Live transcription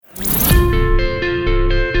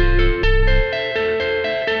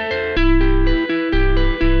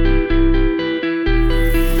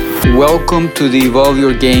Welcome to the Evolve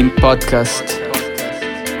Your Game podcast.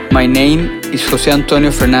 My name is Jose Antonio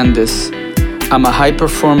Fernandez. I'm a high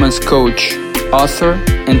performance coach, author,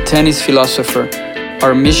 and tennis philosopher.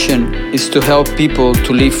 Our mission is to help people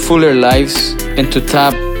to live fuller lives and to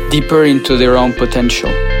tap deeper into their own potential.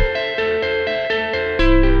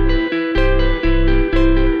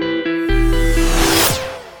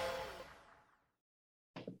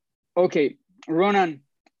 Okay, Ronan,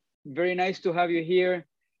 very nice to have you here.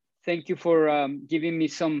 Thank you for giving me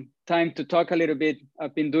some time to talk a little bit.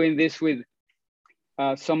 I've been doing this with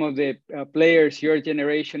some of the players, your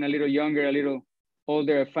generation, a little younger, a little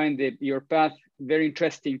older. I find your path very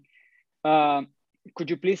interesting.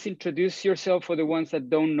 Could you please introduce yourself for the ones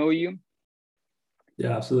that don't know you?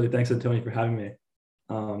 Yeah, absolutely. Thanks, Antonio, for having me.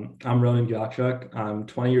 I'm Ronan Gyakchuk. I'm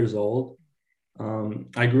 20 years old.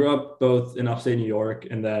 I grew up both in upstate New York,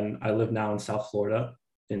 and then I live now in South Florida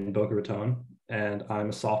in Boca Raton, and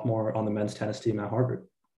I'm a sophomore on the men's tennis team at Harvard.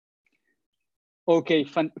 Okay,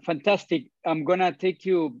 fantastic. I'm gonna take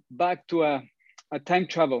you back to a time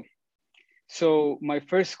travel. So my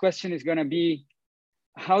first question is gonna be,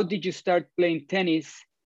 how did you start playing tennis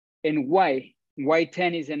and why? Why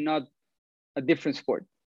tennis and not a different sport?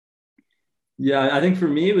 Yeah, I think for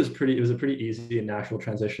me, it was a pretty easy and natural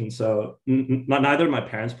transition. So neither of my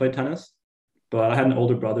parents played tennis, but I had an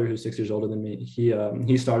older brother who's 6 years older than me.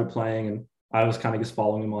 He started playing, and I was kind of just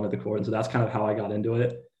following him onto the court. And so that's kind of how I got into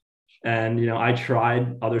it. And, I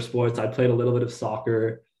tried other sports. I played a little bit of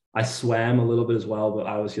soccer. I swam a little bit as well, but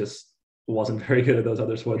I wasn't very good at those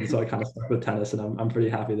other sports. And so I kind of stuck with tennis, and I'm pretty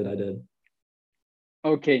happy that I did.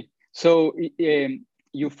 Okay. So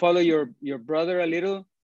you follow your brother a little,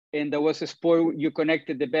 and that was a sport you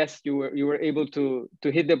connected the best. You were able to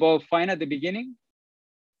hit the ball fine at the beginning?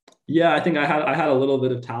 Yeah, I think I had a little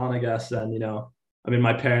bit of talent, I guess. And,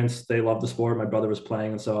 my parents, they loved the sport. My brother was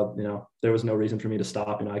playing. And so, there was no reason for me to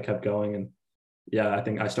stop. I kept going. And yeah, I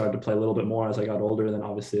think I started to play a little bit more as I got older. And then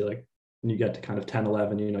obviously, like when you get to kind of 10,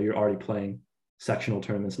 11, you're already playing sectional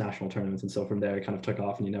tournaments, national tournaments. And so from there, it kind of took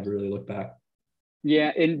off and you never really looked back.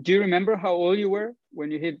 Yeah. And do you remember how old you were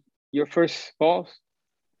when you hit your first balls?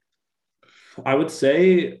 I would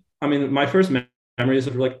say, my first memories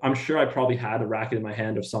of I'm sure I probably had a racket in my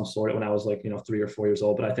hand of some sort when I was 3 or 4 years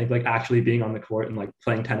old, but I think actually being on the court and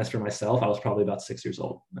playing tennis for myself, I was probably about 6 years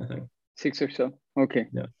old, I think. 6 or so. Okay.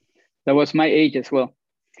 Yeah. That was my age as well.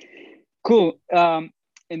 Cool. And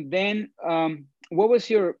then what was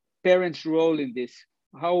your parents' role in this?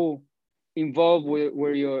 How involved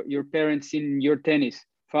were your parents in your tennis?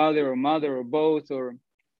 Father or mother or both? Or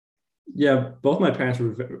yeah, both my parents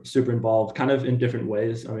were super involved, kind of in different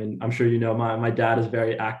ways. I'm sure my dad is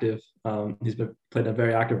very active. He's played a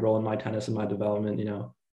very active role in my tennis and my development.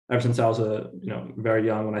 Ever since I was very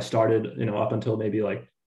young, when I started, up until maybe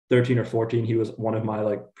 13 or 14, he was one of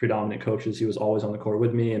my predominant coaches. He was always on the court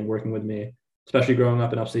with me and working with me. Especially growing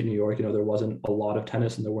up in upstate New York, there wasn't a lot of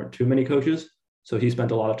tennis and there weren't too many coaches. So he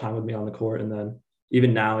spent a lot of time with me on the court, and then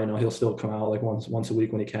even now, he'll still come out once a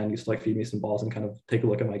week when he can. He used to feed me some balls and kind of take a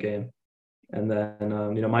look at my game. And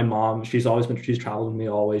then, my mom, she's traveled with me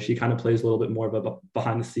always. She kind of plays a little bit more of a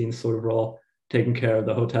behind the scenes sort of role, taking care of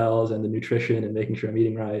the hotels and the nutrition and making sure I'm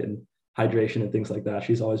eating right and hydration and things like that.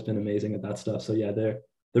 She's always been amazing at that stuff. So yeah, they're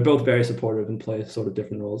both very supportive and play sort of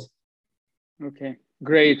different roles. Okay,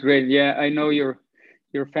 great. Yeah, I know your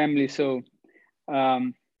family. So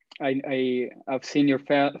I've seen your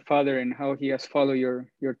father and how he has followed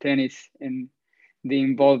your tennis and the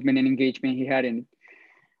involvement and engagement he had in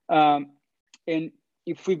it. And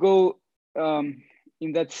if we go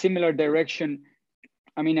in that similar direction,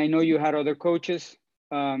 I know you had other coaches,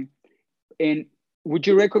 and would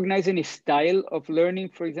you recognize any style of learning?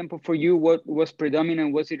 For example, for you, what was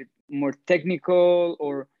predominant? Was it more technical,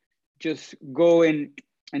 or just go and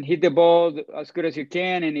hit the ball as good as you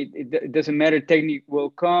can, and it doesn't matter, technique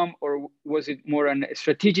will come? Or was it more a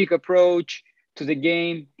strategic approach to the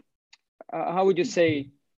game? How would you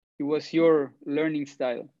say it was your learning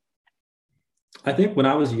style? I think when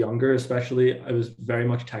I was younger, especially, I was very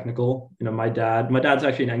much technical. My dad's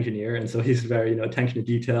actually an engineer, and so he's very, attention to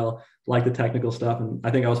detail, like the technical stuff. And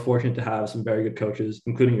I think I was fortunate to have some very good coaches,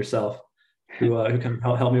 including yourself, who kind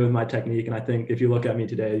of helped me with my technique. And I think if you look at me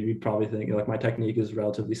today, you'd probably think my technique is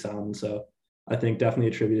relatively sound. And so I think definitely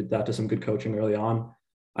attributed that to some good coaching early on.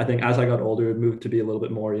 I think as I got older, it moved to be a little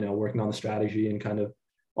bit more, working on the strategy and kind of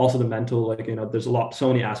also the mental, there's so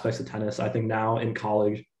many aspects of tennis. I think now in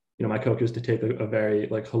college, my coach is to take a very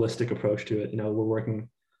holistic approach to it. We're working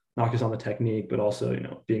not just on the technique, but also,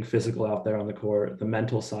 being physical out there on the court, the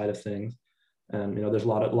mental side of things. And, there's a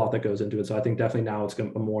lot that goes into it. So I think definitely now it's a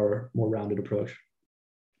more rounded approach.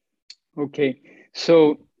 Okay.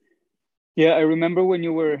 So, yeah, I remember when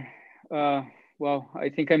you were, well, I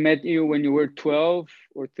think I met you when you were 12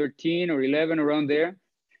 or 13 or 11, around there.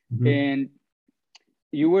 Mm-hmm. And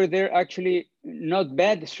you were there actually not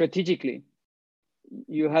bad strategically.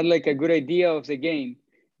 You had like a good idea of the game.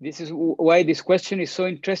 This is why this question is so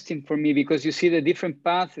interesting for me, because you see the different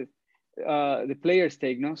paths the players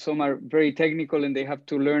take. No, some are very technical and they have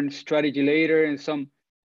to learn strategy later, and some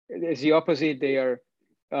is the opposite. They are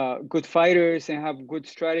good fighters and have good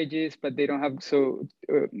strategies, but they don't have so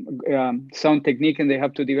sound technique, and they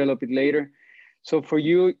have to develop it later. So for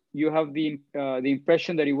you, you have the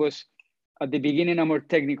impression that it was at the beginning a more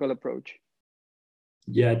technical approach.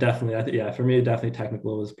 Yeah, definitely. Yeah, for me, definitely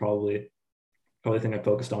technical was probably the thing I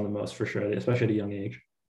focused on the most for sure, especially at a young age.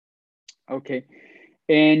 Okay.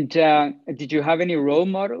 And did you have any role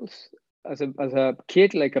models as a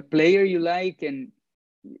kid, like a player you like, and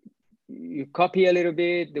you copy a little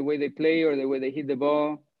bit the way they play or the way they hit the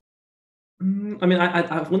ball? I mean,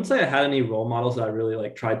 I wouldn't say I had any role models that I really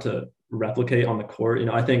like tried to replicate on the court.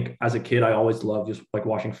 I think as a kid, I always loved just like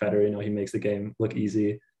watching Federer. He makes the game look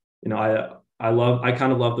easy. I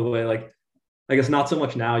kind of love the way, like, I guess not so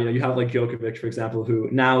much now. You have like Djokovic, for example, who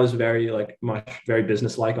now is very like much very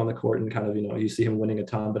businesslike on the court, and kind of you see him winning a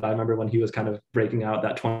ton. But I remember when he was kind of breaking out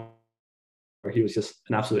that 20, where he was just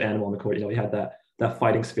an absolute animal on the court. He had that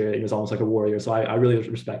fighting spirit. He was almost like a warrior. So I really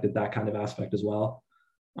respected that kind of aspect as well.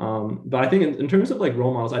 But I think in terms of like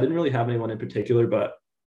role models, I didn't really have anyone in particular, but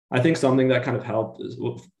I think something that kind of helped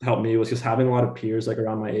me was just having a lot of peers like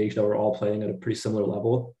around my age that were all playing at a pretty similar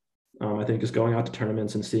level. I think just going out to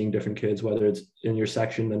tournaments and seeing different kids, whether it's in your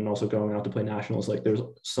section and also going out to play nationals. Like there's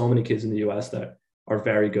so many kids in the U.S. that are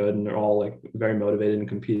very good, and they're all like very motivated and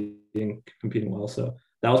competing well. So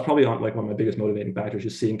that was probably like one of my biggest motivating factors,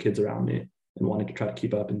 just seeing kids around me and wanting to try to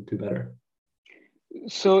keep up and do better.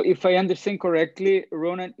 So if I understand correctly,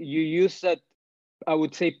 Ronan, you use that, I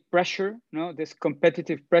would say, pressure, no, this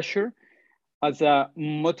competitive pressure as a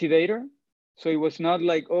motivator. So it was not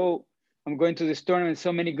like, oh, I'm going to this tournament,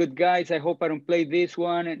 so many good guys, I hope I don't play this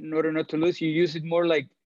one in order not to lose. You use it more like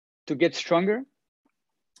to get stronger.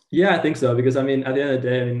 Yeah, I think so, because I mean, at the end of the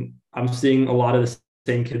day, I mean, I'm seeing a lot of the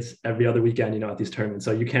same kids every other weekend, at these tournaments.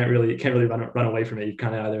 So you can't really run away from it. You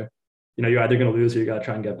kind of either, you're either going to lose or you got to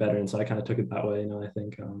try and get better. And so I kind of took it that way.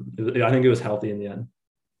 I think it was healthy in the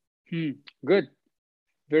end. Good,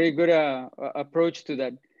 very good approach to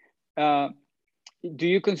that. Uh, do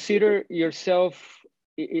you consider yourself,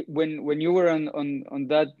 when you were on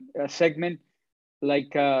that segment,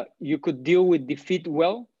 like you could deal with defeat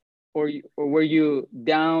well, or were you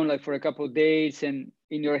down like for a couple of days and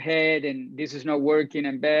in your head and this is not working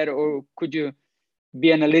and bad, or could you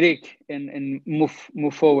be analytic and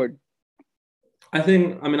move forward? I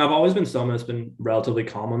mean, I've always been someone that's been relatively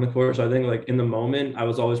calm on the court. So I think like in the moment, I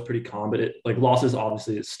was always pretty calm, but like losses,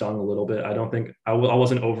 obviously it stung a little bit. I don't think I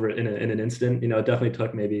wasn't over it in an instant. It definitely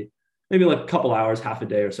took maybe like a couple hours, half a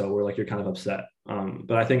day or so where like you're kind of upset.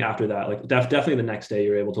 But I think after that, like definitely the next day,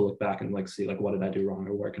 you're able to look back and like see like what did I do wrong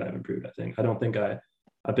or where could I have improved. I don't think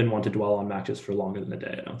I've been one to dwell on matches for longer than a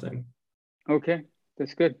day. I don't think. Okay,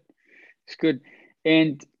 that's good. It's good.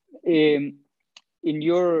 And um, in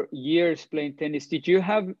your years playing tennis, did you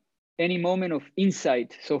have any moment of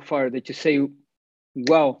insight so far that you say,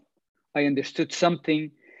 wow, I understood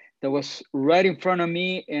something that was right in front of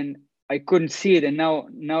me and I couldn't see it, and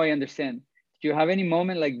now I understand? Do you have any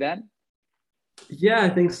moment like that? Yeah, I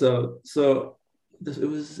think so. It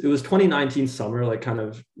was 2019 summer, like kind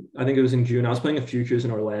of, I think it was in June. I was playing a futures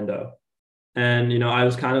in Orlando. And I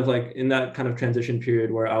was kind of like in that kind of transition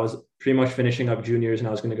period where I was pretty much finishing up juniors and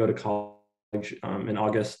I was going to go to college in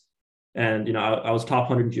August. And I was top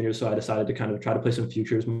 100 in juniors, so I decided to kind of try to play some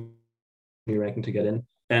futures ranking to get in.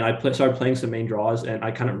 And started playing some main draws, and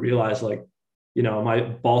I kind of realized like, my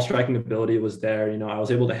ball striking ability was there. I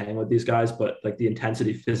was able to hang with these guys, but like the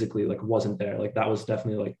intensity physically like wasn't there. Like that was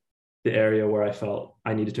definitely like the area where I felt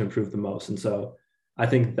I needed to improve the most. And so I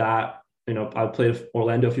think that, I played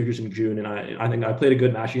Orlando Futures in June, and I think I played a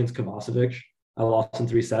good match against Kovacevic. I lost in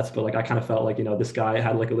 3 sets, but like I kind of felt like, this guy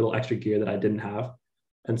had like a little extra gear that I didn't have.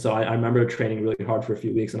 And so I remember training really hard for a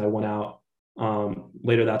few weeks, and I went out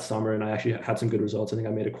later that summer, and I actually had some good results. I think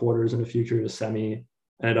I made a quarters in the future, a semi,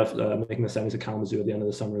 ended up making the semis at Kalamazoo at the end of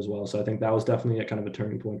the summer as well. So I think that was definitely a kind of a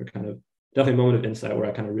turning point, or kind of definitely a moment of insight where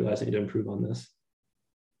I kind of realized I need to improve on this.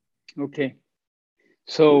 Okay.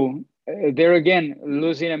 So there again,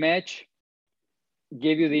 losing a match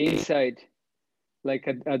gave you the insight, like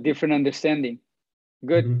a different understanding.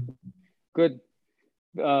 Good, Mm-hmm. good.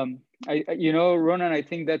 Ronan, I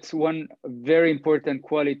think that's one very important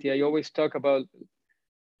quality. I always talk about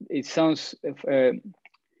it sounds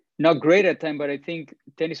not great at time, but I think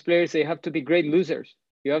tennis players, they have to be great losers.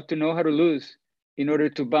 You have to know how to lose in order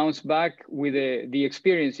to bounce back with the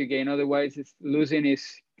experience you gain. Otherwise, losing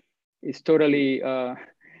is totally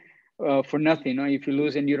for nothing. No? If you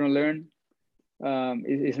lose and you don't learn,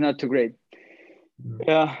 it's not too great.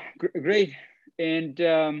 Great.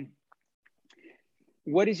 And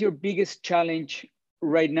what is your biggest challenge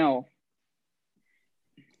right now?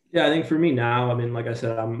 Yeah, I think for me now, I mean, like I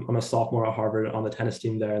said, I'm a sophomore at Harvard on the tennis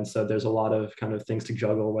team there. And so there's a lot of kind of things to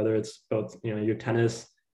juggle, whether it's both, you know, your tennis,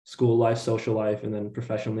 school life, social life, and then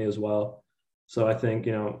professionally as well. So I think,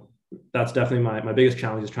 you know, that's definitely my biggest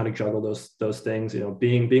challenge is trying to juggle those things. You know,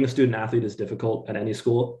 being a student athlete is difficult at any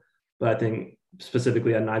school, but I think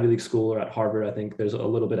specifically at an Ivy League school or at Harvard, I think there's a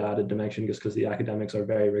little bit added dimension just because the academics are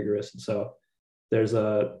very rigorous. And so there's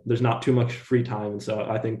not too much free time. And so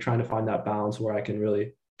I think trying to find that balance where I can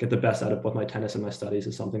really get the best out of both my tennis and my studies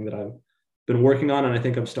is something that I've been working on. And I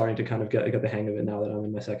think I'm starting to kind of get the hang of it now that I'm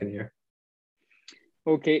in my second year.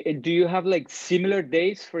 Okay. And do you have like similar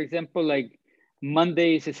days? For example, like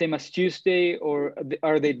Monday is the same as Tuesday, or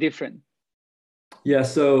are they different? Yeah.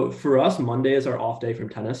 So for us, Monday is our off day from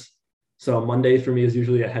tennis. So Monday for me is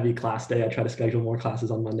usually a heavy class day. I try to schedule more classes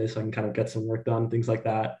on Monday so I can kind of get some work done, things like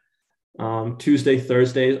that. Tuesday,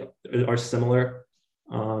 Thursdays are similar.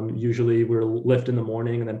 Usually we're lift in the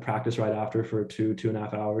morning and then practice right after for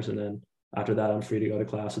 2.5 hours. And then after that, I'm free to go to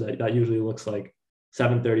class. So that usually looks like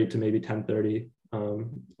 7:30 to maybe 10:30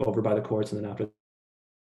 over by the courts. And then after,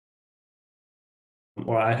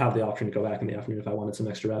 or I have the option to go back in the afternoon if I wanted some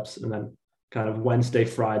extra reps. And then kind of Wednesday,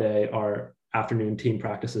 Friday are afternoon team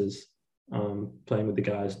practices, playing with the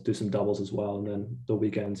guys, do some doubles as well. And then the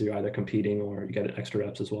weekends, you're either competing or you get extra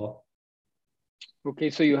reps as well.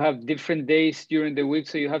 Okay, so you have different days during the week,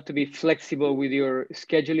 so you have to be flexible with your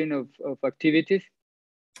scheduling of activities?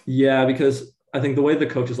 Yeah, because I think the way the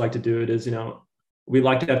coaches like to do it is, you know, we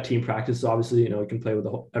like to have team practice. Obviously, you know, we can play with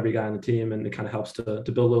every guy on the team and it kind of helps to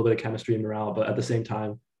build a little bit of chemistry and morale. But at the same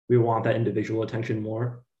time, we want that individual attention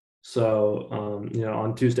more. So, you know,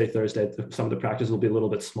 on Tuesday, Thursday, some of the practice will be a little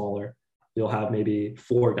bit smaller. You'll have maybe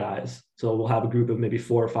 4 guys. So we'll have a group of maybe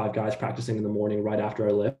 4 or 5 guys practicing in the morning right after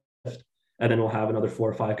our lift. And then we'll have another 4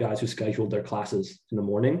 or 5 guys who scheduled their classes in the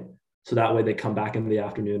morning. So that way they come back in the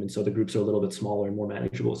afternoon. And so the groups are a little bit smaller and more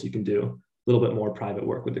manageable. So you can do a little bit more private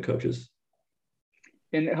work with the coaches.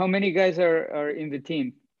 And how many guys are in the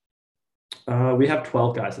team? We have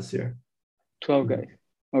 12 guys this year. 12 guys.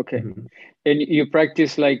 Okay. Mm-hmm. And you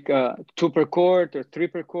practice like 2 per court or 3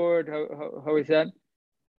 per court? How is that?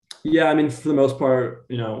 Yeah, I mean, for the most part,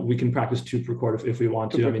 you know, we can practice 2 per court if we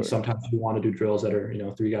want to. I mean, sometimes we want to do drills that are, you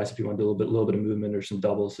know, 3 guys if you want to do a little bit of movement or some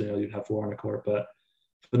doubles, you know, you'd have 4 on the court. But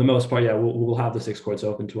for the most part, yeah, we'll have the 6 courts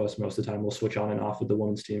open to us most of the time. We'll switch on and off with the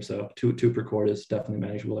women's team. So two per court is definitely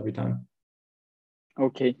manageable every time.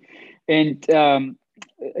 Okay. And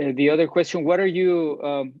the other question, what are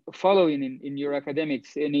you following in your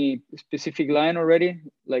academics? Any specific line already,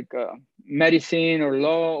 like medicine or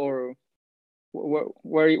law, or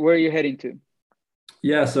where are you heading to?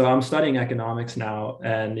 Yeah, so I'm studying economics now,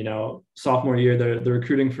 and you know, sophomore year, the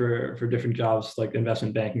recruiting for different jobs like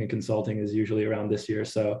investment banking and consulting is usually around this year.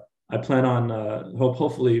 So I plan on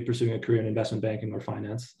hopefully pursuing a career in investment banking or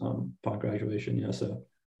finance upon graduation. Yeah, so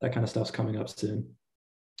that kind of stuff's coming up soon.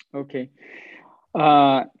 Okay.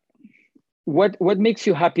 What makes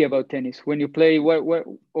you happy about tennis when you play? What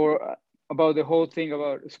or about the whole thing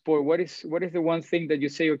about sport? What is the one thing that you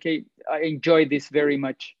say, okay, I enjoy this very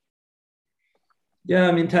much? Yeah,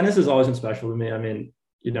 I mean, tennis has always been special to me. I mean,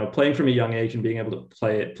 you know, playing from a young age and being able to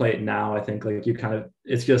play it now, I think like you kind of,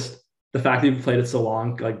 it's just the fact that you've played it so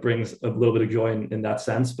long, like brings a little bit of joy in that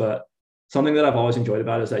sense. But something that I've always enjoyed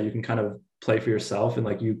about it is that you can kind of play for yourself and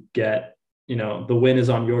like you get, you know, the win is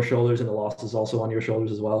on your shoulders and the loss is also on your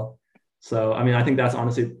shoulders as well. So, I mean, I think that's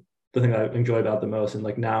honestly the thing I enjoy about the most. And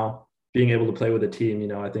like now being able to play with a team, you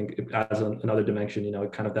know, I think it adds another dimension, you know,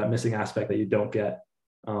 kind of that missing aspect that you don't get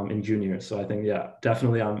in juniors. So I think, yeah,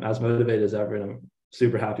 definitely I'm as motivated as ever and I'm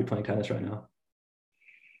super happy playing tennis right now.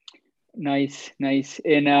 Nice.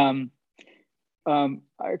 And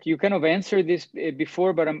you kind of answered this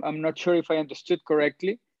before, but I'm not sure if I understood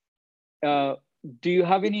correctly. Do you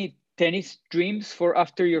have any tennis dreams for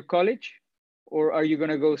after your college? Or are you going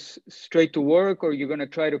to go straight to work, or you're going to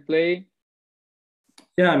try to play?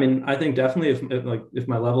 Yeah, I mean, I think definitely if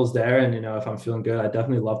my level's there and, you know, if I'm feeling good, I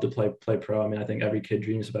definitely love to play pro. I mean, I think every kid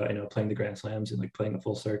dreams about, you know, playing the Grand Slams and like playing the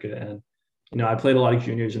full circuit. And, you know, I played a lot of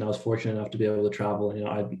juniors and I was fortunate enough to be able to travel. And, you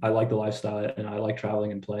know, I like the lifestyle and I like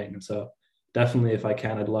traveling and playing. And so definitely if I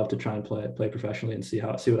can, I'd love to try and play professionally and see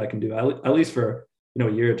what I can do, at least for a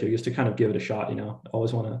year or two, just to kind of give it a shot.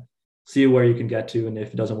 Always want to see where you can get to, and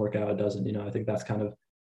if it doesn't work out, it doesn't. I think that's kind of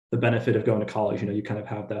the benefit of going to college. You kind of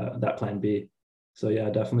have that plan B. So yeah,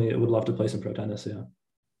 definitely would love to play some pro tennis. Yeah.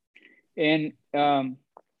 And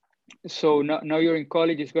so now you're in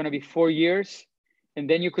college. It's going to be 4 years, and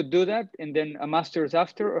then you could do that, and then a master's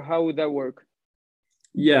after, or how would that work?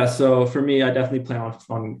 Yeah, so for me, I definitely plan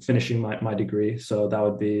on finishing my degree. So that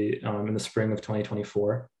would be in the spring of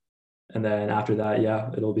 2024. And then after that, yeah,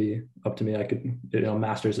 it'll be up to me. I could,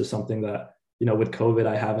 master's is something that, with COVID,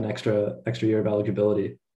 I have an extra year of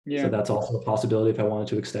eligibility. Yeah. So that's also a possibility if I wanted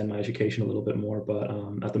to extend my education a little bit more. But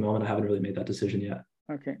at the moment, I haven't really made that decision yet.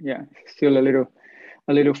 Okay, yeah, still a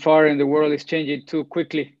little far, and the world is changing too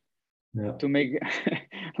quickly to make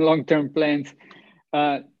long-term plans.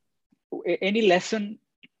 Any lesson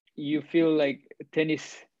you feel like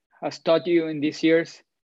tennis has taught you in these years?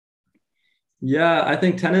 Yeah, I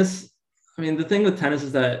think tennis, the thing with tennis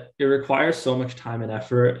is that it requires so much time and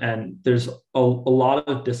effort, and there's a lot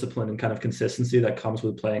of discipline and kind of consistency that comes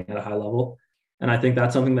with playing at a high level. And I think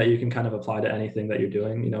that's something that you can kind of apply to anything that you're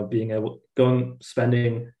doing,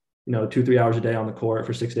 spending 2-3 hours a day on the court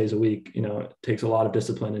for 6 days a week, it takes a lot of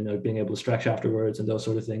discipline, and being able to stretch afterwards and those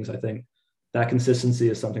sort of things. I think that consistency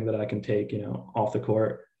is something that I can take, off the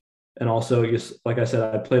court. And also, just like I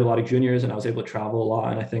said, I played a lot of juniors and I was able to travel a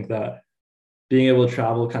lot. And I think that being able to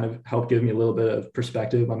travel kind of helped give me a little bit of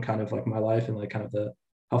perspective on kind of like my life and like kind of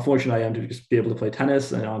how fortunate I am to just be able to play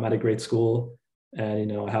tennis. And I'm at a great school,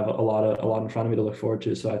 and I have a lot in front of me to look forward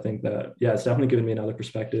to. So I think that, yeah, it's definitely given me another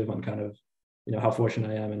perspective on kind of how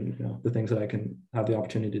fortunate I am, and the things that I can have the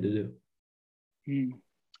opportunity to do.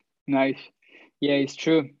 Nice. Yeah, it's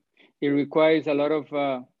true. It requires a lot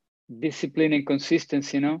of discipline and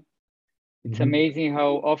consistency. It's amazing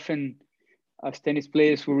how often as tennis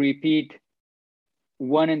players we repeat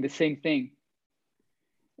one and the same thing.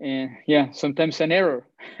 And yeah, sometimes an error.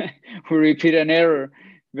 We repeat an error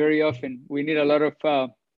very often. We need a lot of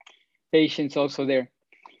patience also there.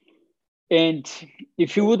 And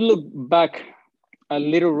if you would look back at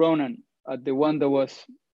little Ronan, at the one that was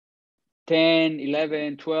 10,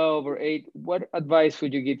 11, 12, or 8, what advice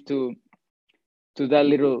would you give to that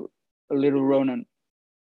little Ronan?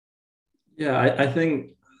 Yeah, I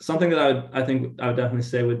think something that I would definitely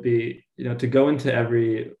say would be, to go into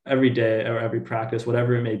every day or every practice,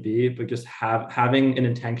 whatever it may be, but just having an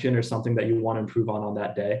intention or something that you want to improve on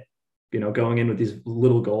that day. Going in with these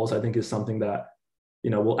little goals, I think is something that,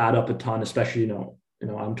 will add up a ton, especially,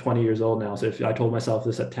 I'm 20 years old now. So if I told myself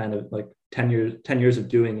this at 10 years of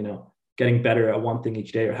doing, getting better at one thing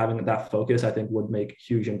each day or having that focus, I think would make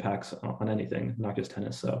huge impacts on anything, not just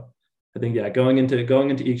tennis. So I think, yeah, going into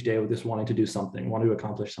each day with just wanting to do something, want to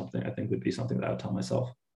accomplish something, I think would be something that I would tell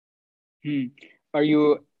myself. Are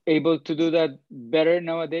you able to do that better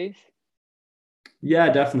nowadays? Yeah,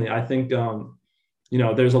 definitely. I think,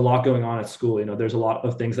 there's a lot going on at school. There's a lot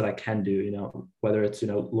of things that I can do, whether it's,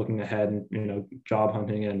 looking ahead and, job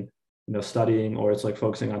hunting and, studying, or it's like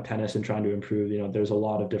focusing on tennis and trying to improve. There's a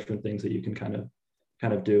lot of different things that you can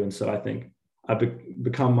kind of do. And so I think I've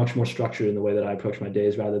become much more structured in the way that I approach my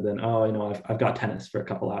days, rather than, I've got tennis for a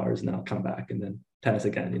couple hours and then I'll come back and then tennis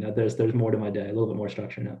again. There's more to my day, a little bit more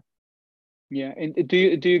structure now. Yeah. And do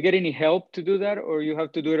you get any help to do that, or you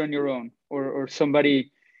have to do it on your own, or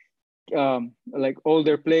somebody like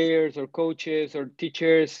older players or coaches or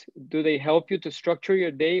teachers, do they help you to structure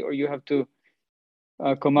your day, or you have to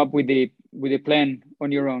come up with a plan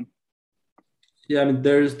on your own? Yeah,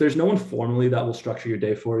 there's no one formally that will structure your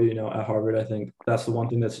day for you. At Harvard, I think that's the one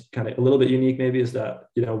thing that's kind of a little bit unique, maybe, is that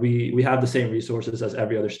we have the same resources as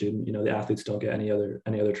every other student. The athletes don't get any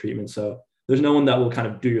other treatment, so there's no one that will kind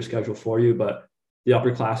of do your schedule for you. But the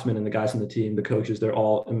upperclassmen and the guys on the team, the coaches, they're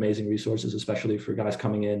all amazing resources, especially for guys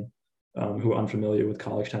coming in who are unfamiliar with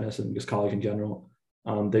college tennis and just college in general.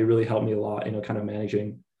 They really helped me a lot. Kind of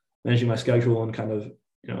managing my schedule and kind of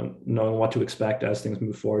knowing what to expect as things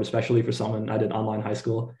move forward, especially for someone. I did online high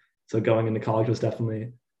school, so going into college was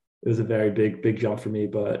definitely, it was a very big jump for me.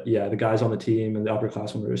 But yeah, the guys on the team and the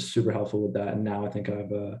upperclassmen were super helpful with that. And now I think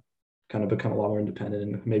I've kind of become a lot more independent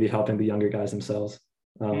and maybe helping the younger guys themselves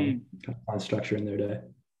kind of find structure in their day.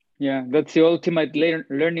 Yeah, that's the ultimate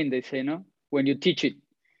learning, they say, no? When you teach it,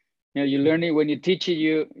 you learn it. When you teach it,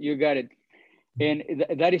 you got it. And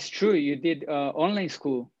that is true. You did online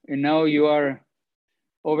school, and now you are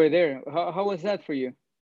over there. How was that for you?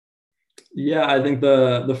 Yeah, I think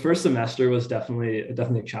the first semester was definitely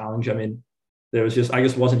a challenge. There was I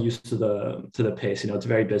just wasn't used to the pace. It's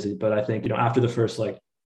very busy, but I think after the first 4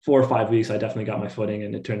 or 5 weeks, I definitely got my footing,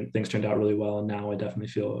 and things turned out really well. And now I definitely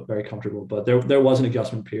feel very comfortable. But there was an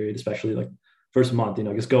adjustment period, especially first month,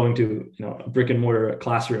 just going to, a brick and mortar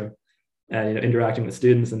classroom and, interacting with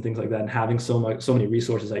students and things like that, and having so many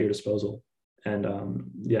resources at your disposal. And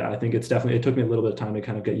I think it took me a little bit of time to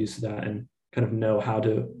kind of get used to that and kind of know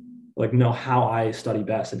how I study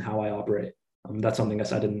best and how I operate. That's something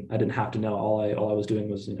I didn't have to know. All I was doing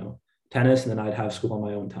was, tennis, and then I'd have school on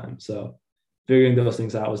my own time. So figuring those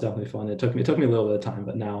things out was definitely fun. It took me a little bit of time,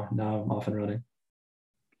 but now I'm off and running.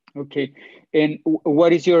 Okay. And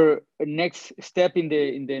what is your next step in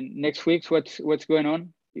the next weeks? What's going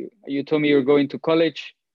on? You told me you're going to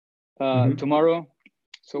college tomorrow.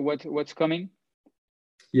 So what's coming?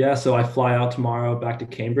 Yeah, so I fly out tomorrow back to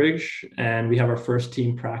Cambridge, and we have our first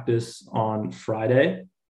team practice on Friday,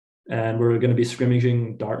 and we're going to be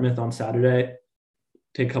scrimmaging Dartmouth on Saturday.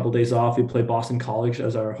 Take a couple of days off. We play Boston College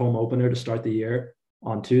as our home opener to start the year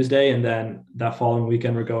on Tuesday, and then that following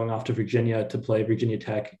weekend we're going off to Virginia to play Virginia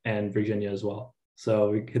Tech and Virginia as well.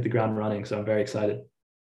 So we hit the ground running. So I'm very excited.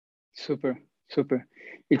 Super.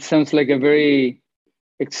 It sounds like a very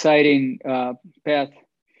exciting path.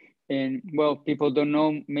 And well, people don't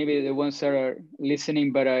know, maybe the ones that are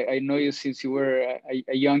listening, but I know you since you were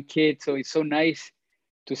a young kid. So it's so nice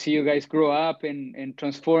to see you guys grow up and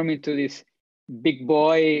transform into this big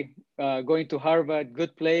boy, going to Harvard,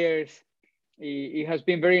 good players. It has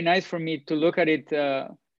been very nice for me to look at it,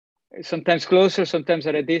 sometimes closer, sometimes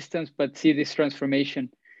at a distance, but see this transformation.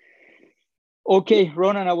 Okay,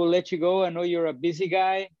 Ronan, I will let you go. I know you're a busy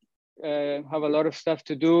guy. Have a lot of stuff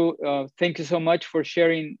to do. Thank you so much for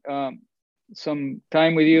sharing some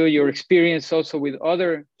time with you, your experience also with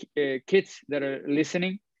other kids that are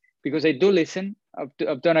listening, because I do listen.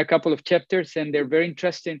 I've done a couple of chapters, and they're very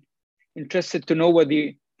interested to know what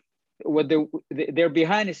they're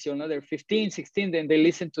behind is. They're 15, 16, then they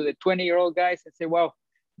listen to the 20-year-old guys and say, wow,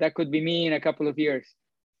 that could be me in a couple of years.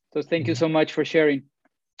 So thank you so much for sharing.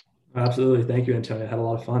 Absolutely. Thank you, Antonio. I had a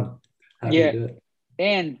lot of fun. Happy to do it.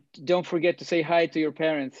 And don't forget to say hi to your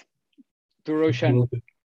parents, to Roshan.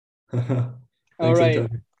 All right.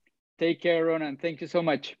 Antonio. Take care, Ronan. Thank you so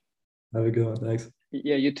much. Have a good one. Thanks.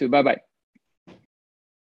 Yeah, you too. Bye-bye.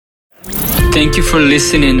 Thank you for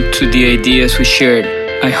listening to the ideas we shared.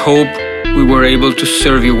 I hope we were able to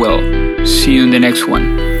serve you well. See you in the next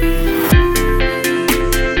one.